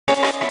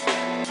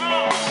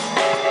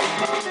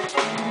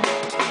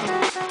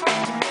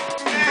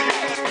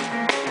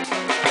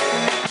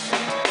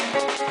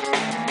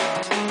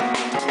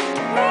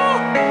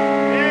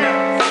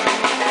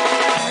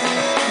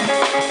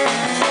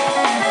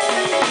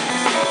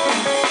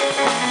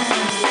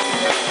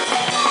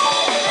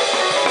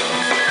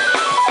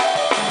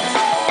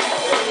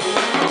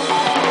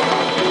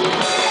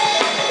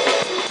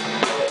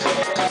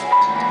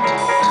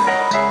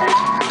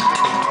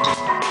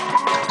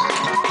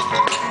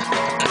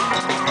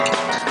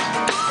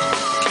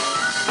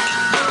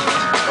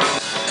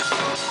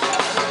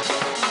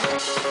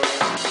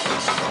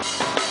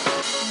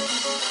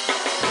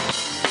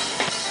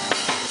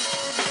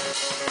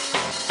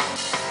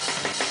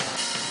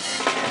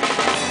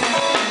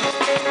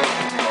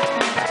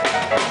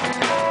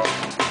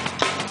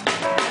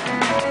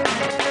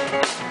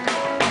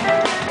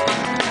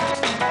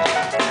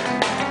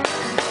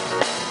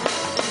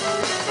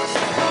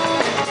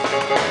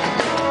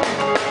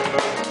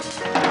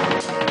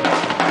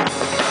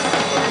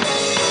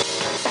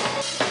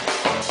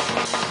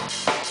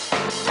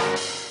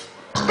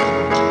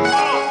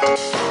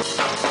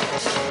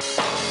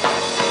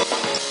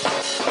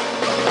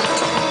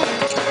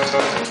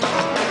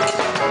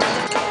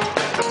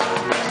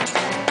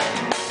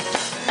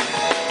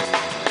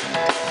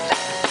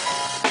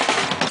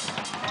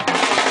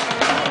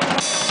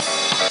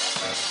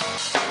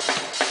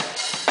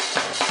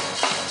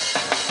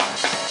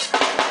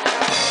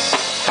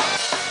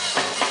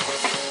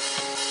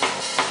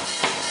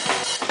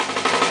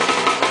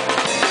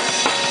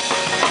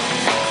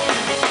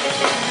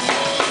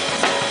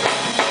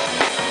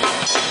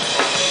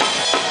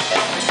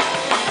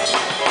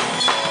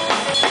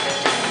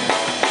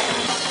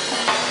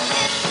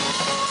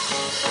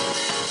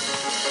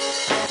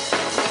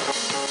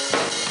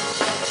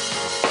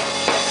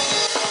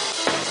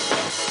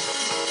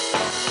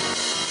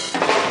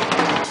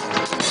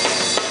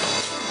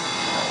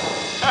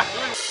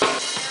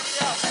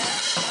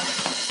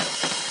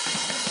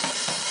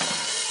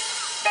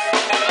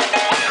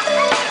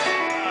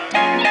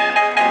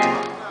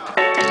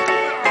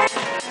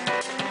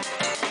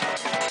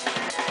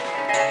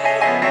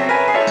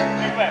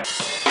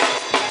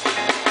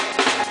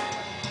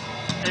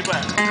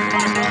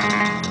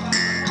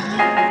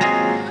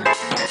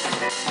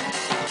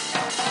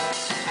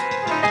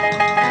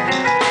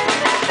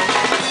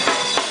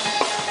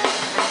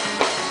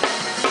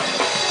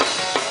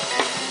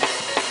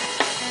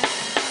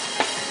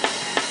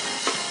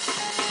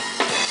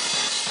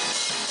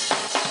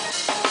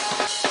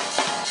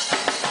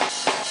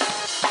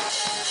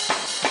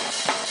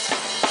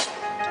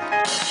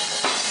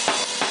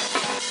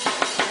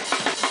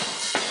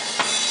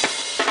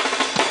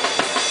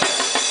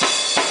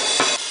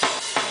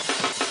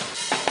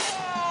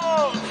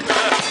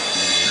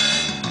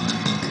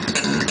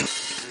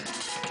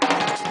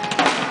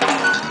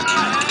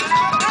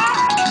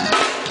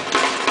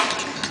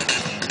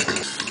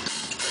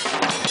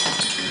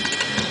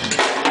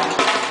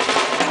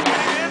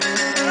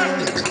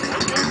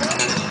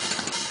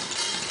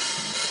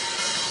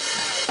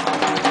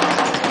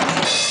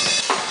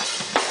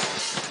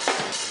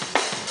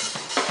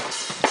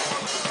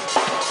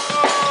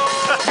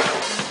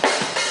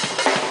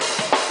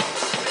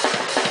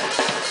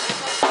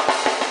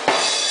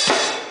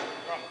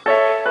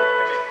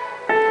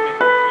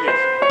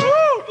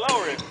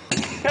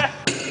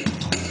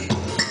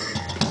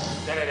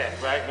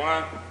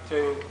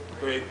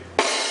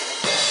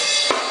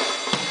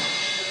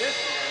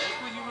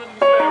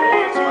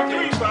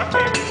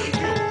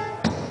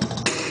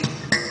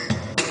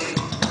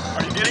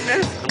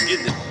this. I'm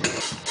getting it. 1,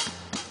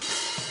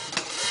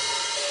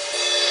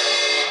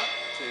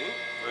 2,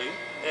 3,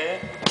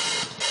 and.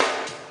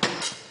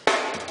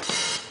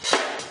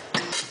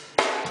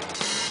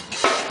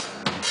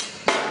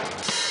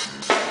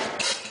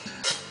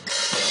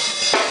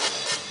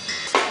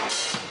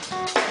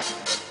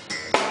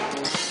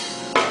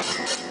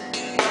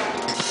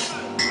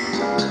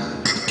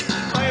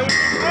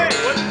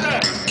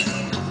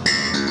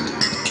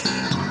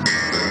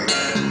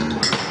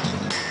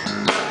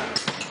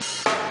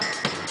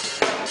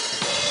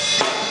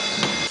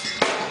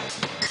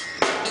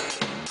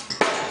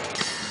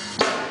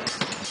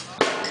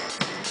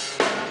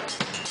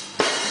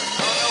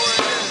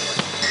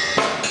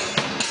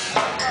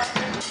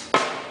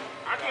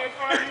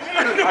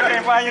 I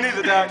can't find you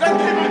neither, Doc. Let's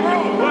keep it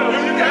moving.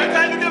 When you got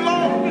time to get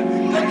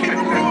long, let's keep it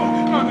moving.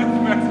 Come on, that's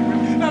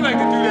messy. I like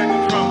to do that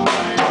in the drum.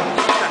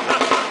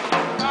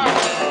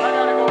 I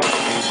gotta go.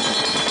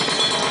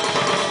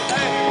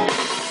 Hey,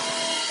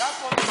 y'all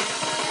supposed to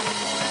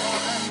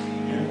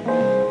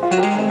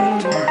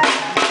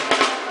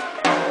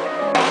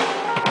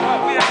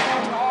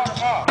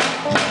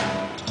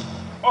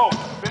Oh,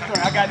 this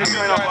joint, I got this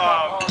joint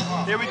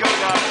up. Here we go,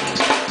 Doc.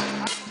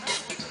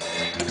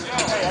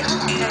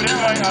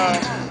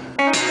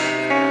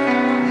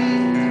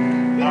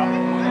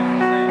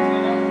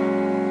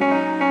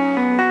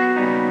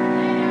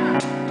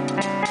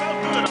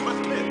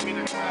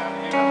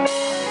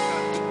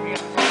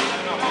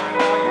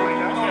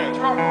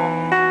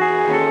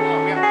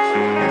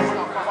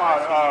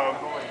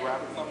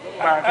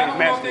 Byron Cage,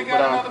 Majesty,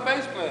 another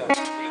bass player.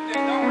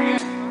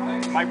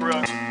 Mike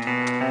Bereal.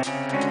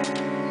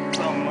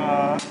 Some,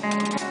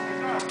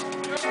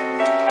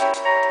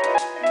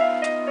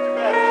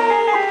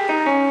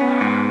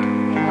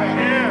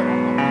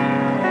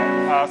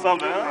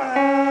 something. You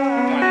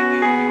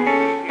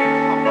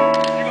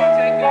gonna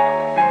take that?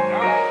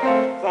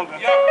 Something.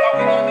 Y'all,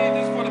 we gonna need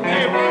this for the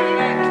bass player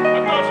tonight?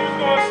 I thought you was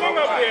gonna sing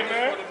up there,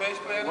 man. For the bass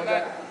player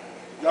tonight?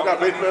 Y'all got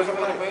bass players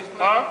tonight?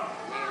 Huh?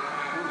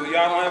 So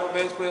y'all don't have a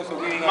bass player, so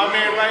we ain't gonna... My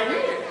man right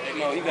here.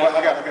 No, he Well, got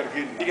I gotta get it.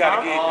 He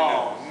gotta get it.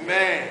 Oh,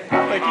 man. I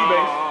play key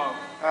bass.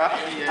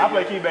 I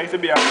play key bass.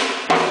 It'll be out.